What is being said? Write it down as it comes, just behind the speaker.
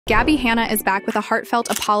Gabbie Hanna is back with a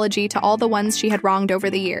heartfelt apology to all the ones she had wronged over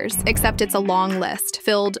the years, except it's a long list,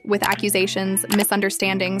 filled with accusations,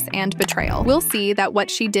 misunderstandings, and betrayal. We'll see that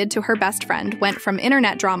what she did to her best friend went from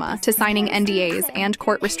internet drama to signing NDAs and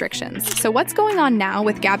court restrictions. So what's going on now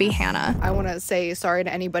with Gabbie Hanna? I want to say sorry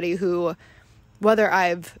to anybody who, whether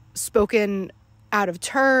I've spoken out of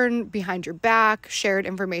turn, behind your back, shared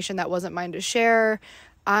information that wasn't mine to share,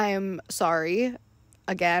 I'm sorry.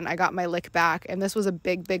 Again, I got my lick back, and this was a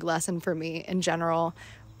big lesson for me in general,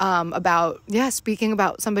 about speaking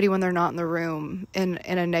about somebody when they're not in the room in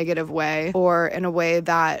a negative way, or in a way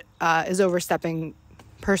that is overstepping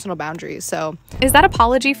personal boundaries. So is that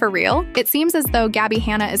apology for real? It seems as though Gabbie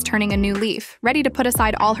Hanna is turning a new leaf, ready to put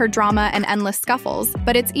aside all her drama and endless scuffles,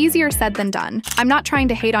 but it's easier said than done. I'm not trying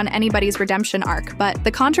to hate on anybody's redemption arc, but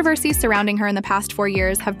the controversies surrounding her in the past 4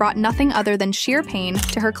 years have brought nothing other than sheer pain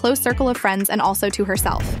to her close circle of friends and also to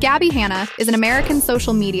herself. Gabbie Hanna is an American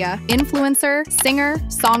social media influencer, singer,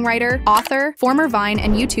 songwriter, author, former Vine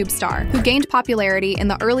and YouTube star who gained popularity in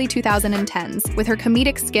the early 2010s with her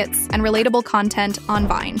comedic skits and relatable content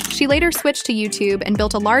on Vine. She later switched to YouTube and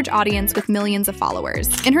built a large audience with millions of followers.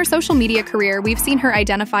 In her social media career, we've seen her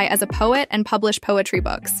identify as a poet and publish poetry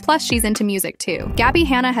books. Plus, she's into music too. Gabbie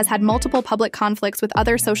Hanna has had multiple public conflicts with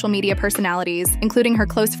other social media personalities, including her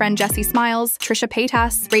close friend Jessie Smiles, Trisha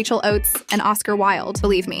Paytas, Rachel Oates, and Oscar Wilde.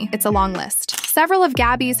 Believe me, it's a long list. Several of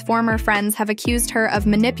Gabbie's former friends have accused her of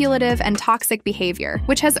manipulative and toxic behavior,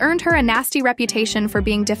 which has earned her a nasty reputation for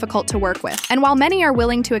being difficult to work with. And while many are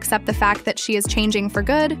willing to accept the fact that she is changing for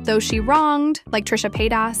good, those she wronged, like Trisha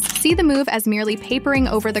Paytas, see the move as merely papering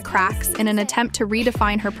over the cracks in an attempt to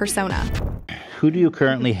redefine her persona. Who do you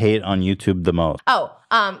currently hate on YouTube the most? Oh,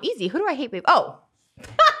 easy. Who do I hate? Oh,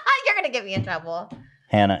 you're gonna get me in trouble.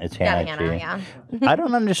 Hannah, it's Hannah. Gabbie Hanna, yeah. I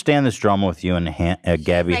don't understand this drama with you and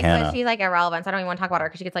Gabbie Hanna. She's like irrelevant. So I don't even want to talk about her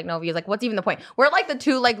because she gets like no views. Like, what's even the point? We're like the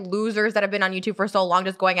two like losers that have been on YouTube for so long,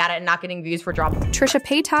 just going at it and not getting views for drama. Trisha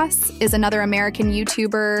Paytas is another American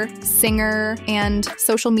YouTuber, singer, and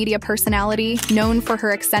social media personality known for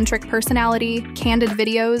her eccentric personality, candid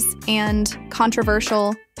videos, and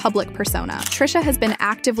controversial public persona. Trisha has been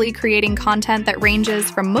actively creating content that ranges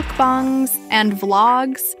from mukbangs and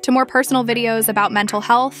vlogs to more personal videos about mental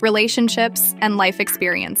health, relationships, and life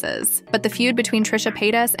experiences. But the feud between Trisha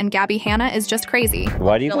Paytas and Gabbie Hanna is just crazy.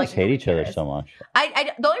 Why do you guys hate each other so much?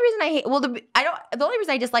 The only reason I hate, the only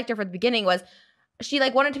reason I disliked her from the beginning was she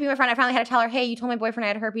like wanted to be my friend. I finally had to tell her, hey, you told my boyfriend I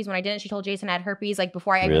had herpes. When I didn't, she told Jason I had herpes like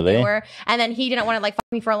before I even knew her. And then he didn't want to like fuck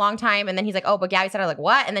me for a long time. And then he's like, oh, but Gabbie said, I was like,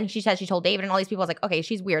 what? And then she said she told David and all these people. I was like, okay,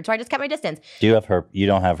 she's weird. So I just kept my distance. Do you have you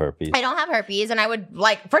don't have herpes? I don't have herpes. And I would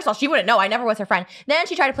like, first of all, she wouldn't know. I never was her friend. Then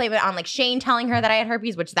she tried to blame it on like Shane telling her that I had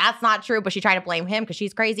herpes, which that's not true. But she tried to blame him because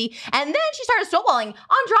she's crazy. And then she started snowballing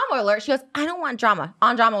on Drama Alert. She goes, I don't want drama.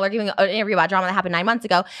 On Drama Alert, giving an interview about drama that happened 9 months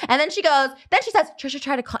ago. And then she goes, then she says, Trisha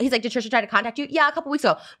tried to, he's like, did Trisha try to contact you? Yeah, a couple weeks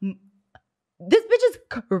ago. This bitch is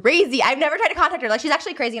crazy. I've never tried to contact her. Like, she's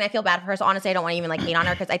actually crazy and I feel bad for her. So honestly, I don't want to even like hate on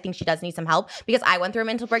her because I think she does need some help because I went through a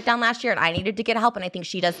mental breakdown last year and I needed to get help and I think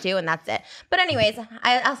she does too, and that's it. But anyways,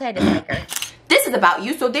 I'll say I dislike her. This is about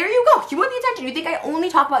you, so there you go. You want the attention. You think I only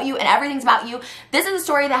talk about you and everything's about you. This is a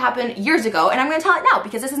story that happened years ago and I'm gonna tell it now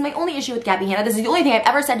because this is my only issue with Gabbie Hanna. This is the only thing I've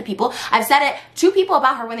ever said to people. I've said it to people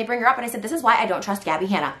about her when they bring her up and I said, this is why I don't trust Gabbie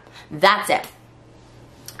Hanna. That's it.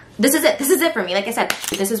 This is it. This is it for me. Like I said,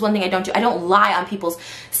 this is one thing I don't do. I don't lie on people's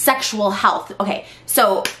sexual health. Okay,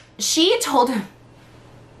 so she told him.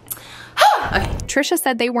 Okay. Trisha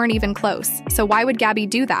said they weren't even close, so why would Gabbie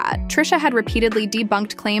do that? Trisha had repeatedly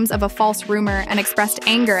debunked claims of a false rumor and expressed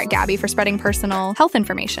anger at Gabbie for spreading personal health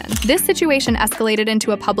information. This situation escalated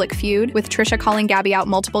into a public feud, with Trisha calling Gabbie out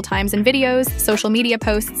multiple times in videos, social media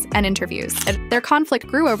posts, and interviews. Their conflict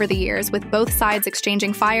grew over the years, with both sides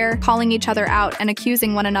exchanging fire, calling each other out, and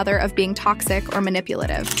accusing one another of being toxic or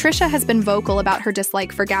manipulative. Trisha has been vocal about her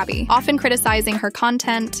dislike for Gabbie, often criticizing her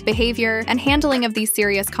content, behavior, and handling of these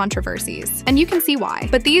serious controversies. And you can see why.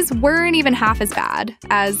 But these weren't even half as bad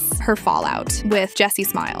as her fallout with Jessie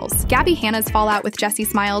Smiles. Gabbie Hanna's fallout with Jessie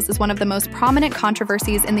Smiles is one of the most prominent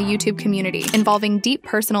controversies in the YouTube community, involving deep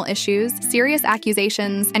personal issues, serious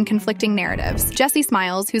accusations, and conflicting narratives. Jessie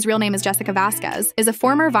Smiles, whose real name is Jessica Vasquez, is a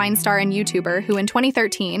former Vine star and YouTuber who in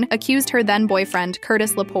 2013 accused her then-boyfriend,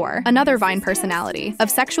 Curtis Lepore, another Vine personality, of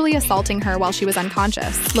sexually assaulting her while she was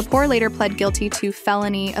unconscious. Lepore later pled guilty to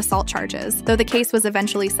felony assault charges, though the case was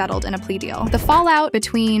eventually settled in a plea deal. The fallout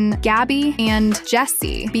between Gabbie and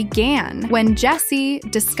Jesse began when Jesse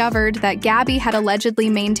discovered that Gabbie had allegedly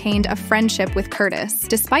maintained a friendship with Curtis,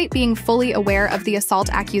 despite being fully aware of the assault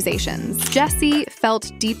accusations. Jesse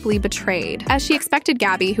felt deeply betrayed, as she expected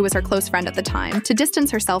Gabbie, who was her close friend at the time, to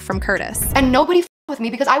distance herself from Curtis. And nobody with me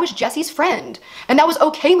because I was Jesse's friend. And that was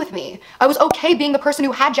okay with me. I was okay being the person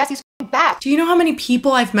who had Jesse's back. Do you know how many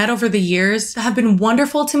people I've met over the years that have been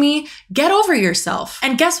wonderful to me? Get over yourself.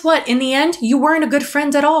 And guess what? In the end, you weren't a good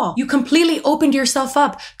friend at all. You completely opened yourself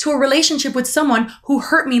up to a relationship with someone who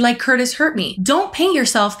hurt me like Curtis hurt me. Don't paint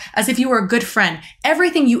yourself as if you were a good friend.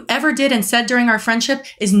 Everything you ever did and said during our friendship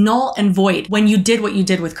is null and void when you did what you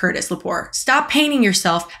did with Curtis Lepore. Stop painting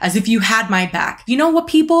yourself as if you had my back. You know what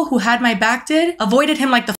people who had my back did? Avoided him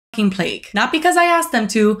like the plague. Not because I asked them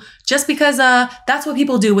to, just because that's what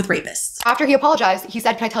people do with rapists. After he apologized, he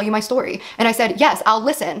said, "Can I tell you my story?" And I said, "Yes, I'll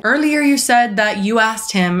listen." Earlier you said that you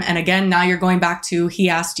asked him, and again now you're going back to he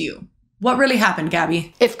asked you. What really happened,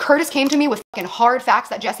 Gabbie? If Curtis came to me with fucking hard facts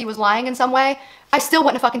that Jesse was lying in some way, I still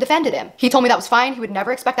wouldn't have fucking defended him. He told me that was fine. He would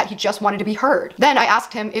never expect that. He just wanted to be heard. Then I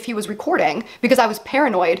asked him if he was recording because I was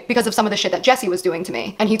paranoid because of some of the shit that Jesse was doing to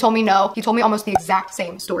me. And he told me no. He told me almost the exact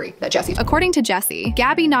same story that Jesse told. According to Jesse,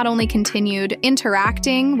 Gabbie not only continued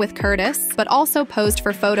interacting with Curtis, but also posed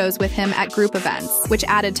for photos with him at group events, which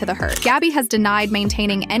added to the hurt. Gabbie has denied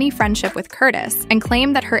maintaining any friendship with Curtis and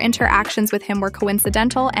claimed that her interactions with him were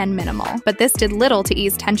coincidental and minimal. But this did little to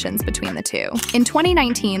ease tensions between the two. In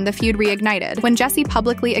 2019, the feud reignited when Jesse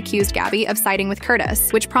publicly accused Gabbie of siding with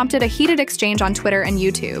Curtis, which prompted a heated exchange on Twitter and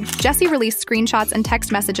YouTube. Jesse released screenshots and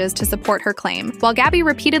text messages to support her claim, while Gabbie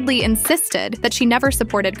repeatedly insisted that she never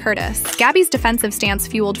supported Curtis. Gabbie's defensive stance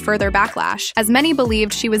fueled further backlash, as many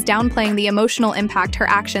believed she was downplaying the emotional impact her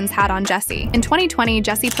actions had on Jesse. In 2020,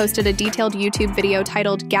 Jesse posted a detailed YouTube video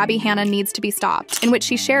titled "Gabbie Hanna Needs to Be Stopped," in which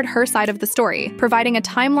she shared her side of the story, providing a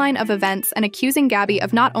timeline of events and accusing Gabbie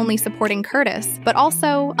of not only supporting Curtis, but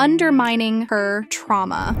also undermining her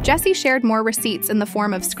trauma. Jesse shared more receipts in the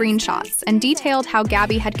form of screenshots and detailed how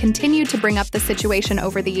Gabbie had continued to bring up the situation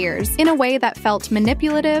over the years in a way that felt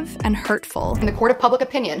manipulative and hurtful. In the court of public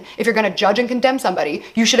opinion, if you're gonna judge and condemn somebody,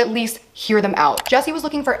 you should at least hear them out. Jesse was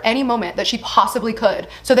looking for any moment that she possibly could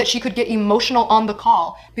so that she could get emotional on the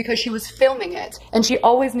call because she was filming it and she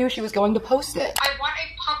always knew she was going to post it. I want a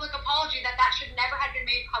public apology that should never have been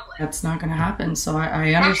made public. That's not gonna happen, so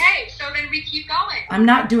I understand. Okay, so then we keep going. I'm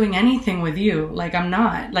not doing anything with you. Like, I'm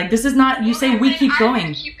not. Like, this is not, you say we keep going. I'm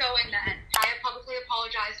gonna keep going then. I have publicly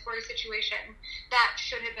apologized for a situation that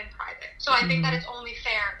should have been private. So I think that it's only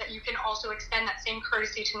fair that you can also extend that same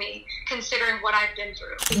courtesy to me, considering what I've been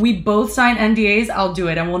through. We both sign NDAs, I'll do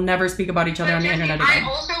it, and we'll never speak about each other on the internet again. I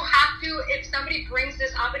also have to, if somebody brings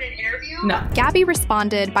this up in an interview. No. Gabbie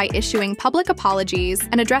responded by issuing public apologies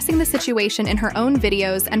and addressing the situation in her own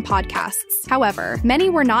videos and podcasts. However, many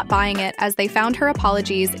were not buying it as they found her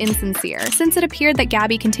apologies insincere, since it appeared that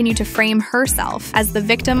Gabbie continued to frame herself as the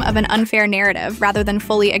victim of an unfair narrative rather than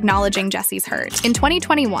fully acknowledging Jesse's hurt. In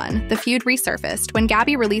 2021, the feud resurfaced when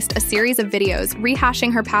Gabbie released a series of videos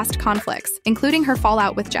rehashing her past conflicts, including her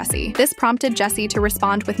fallout with Jesse. This prompted Jesse to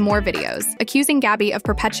respond with more videos, accusing Gabbie of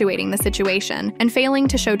perpetuating the situation and failing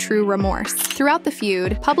to show true remorse. Throughout the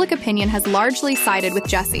feud, public opinion has largely sided with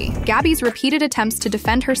Jesse. Gabbie's repeated attempts to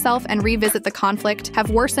defend herself and revisit the conflict have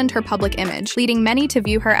worsened her public image, leading many to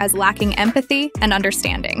view her as lacking empathy and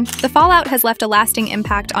understanding. The fallout has left a lasting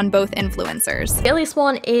impact on both influencers. The earliest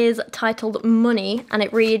one is titled Money, and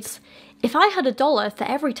it reads, "If I had $1 for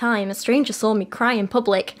every time a stranger saw me cry in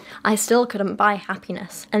public, I still couldn't buy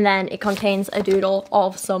happiness." And then it contains a doodle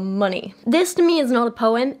of some money. This to me is not a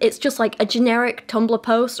poem, it's just like a generic Tumblr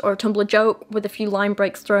post or a Tumblr joke with a few line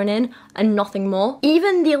breaks thrown in and nothing more.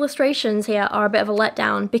 Even the illustrations here are a bit of a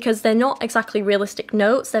letdown because they're not exactly realistic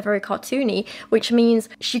notes, they're very cartoony, which means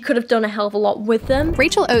she could have done a hell of a lot with them.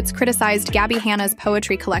 Rachel Oates criticized Gabbie Hanna's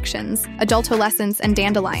poetry collections, Adultolescence and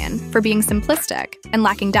Dandelion, for being simplistic and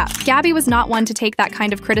lacking depth. Gabbie was not one to take that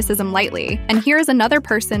kind of criticism lightly, and here's another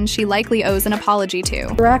person she likely owes an apology to.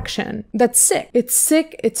 Direction. That's sick.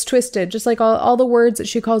 It's twisted. Just like all the words that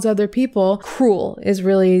she calls other people, cruel is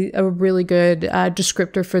really a really good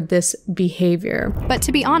descriptor for this behavior. But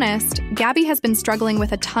to be honest, Gabbie has been struggling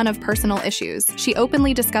with a ton of personal issues. She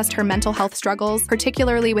openly discussed her mental health struggles,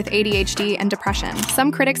 particularly with ADHD and depression.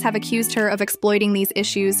 Some critics have accused her of exploiting these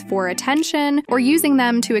issues for attention or using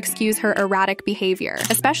them to excuse her erratic behavior,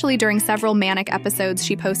 especially during several manic episodes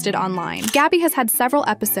she posted online. Gabbie has had several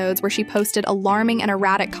episodes where she posted alarming and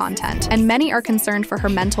erratic content, and many are concerned for her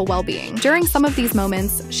mental well-being. During some of these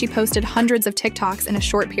moments, she posted hundreds of TikToks in a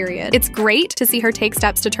short period. It's great to see her take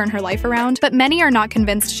steps to turn her life around, but many are not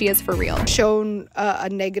convinced she is for real. Shown a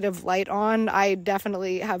negative light on, I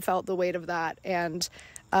definitely have felt the weight of that, and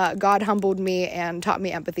God humbled me and taught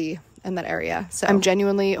me empathy in that area. So I'm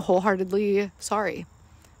genuinely, wholeheartedly sorry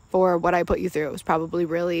for what I put you through. It was probably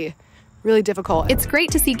really difficult. It's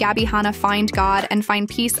great to see Gabbie Hanna find God and find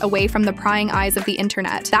peace away from the prying eyes of the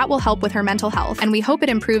internet. That will help with her mental health, and we hope it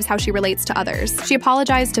improves how she relates to others. She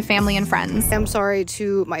apologized to family and friends. I'm sorry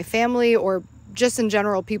to my family, or just in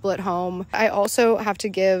general people at home. I also have to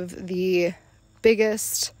give the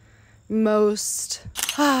biggest, most,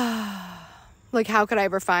 like, how could I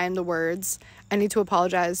ever find the words? I need to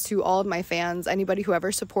apologize to all of my fans, anybody who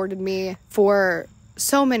ever supported me, for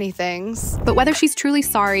so many things. But whether she's truly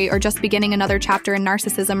sorry or just beginning another chapter in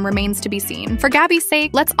narcissism remains to be seen. For Gabbie's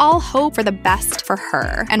sake, let's all hope for the best for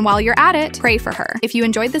her. And while you're at it, pray for her. If you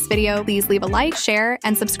enjoyed this video, please leave a like, share,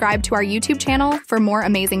 and subscribe to our YouTube channel for more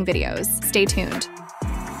amazing videos. Stay tuned.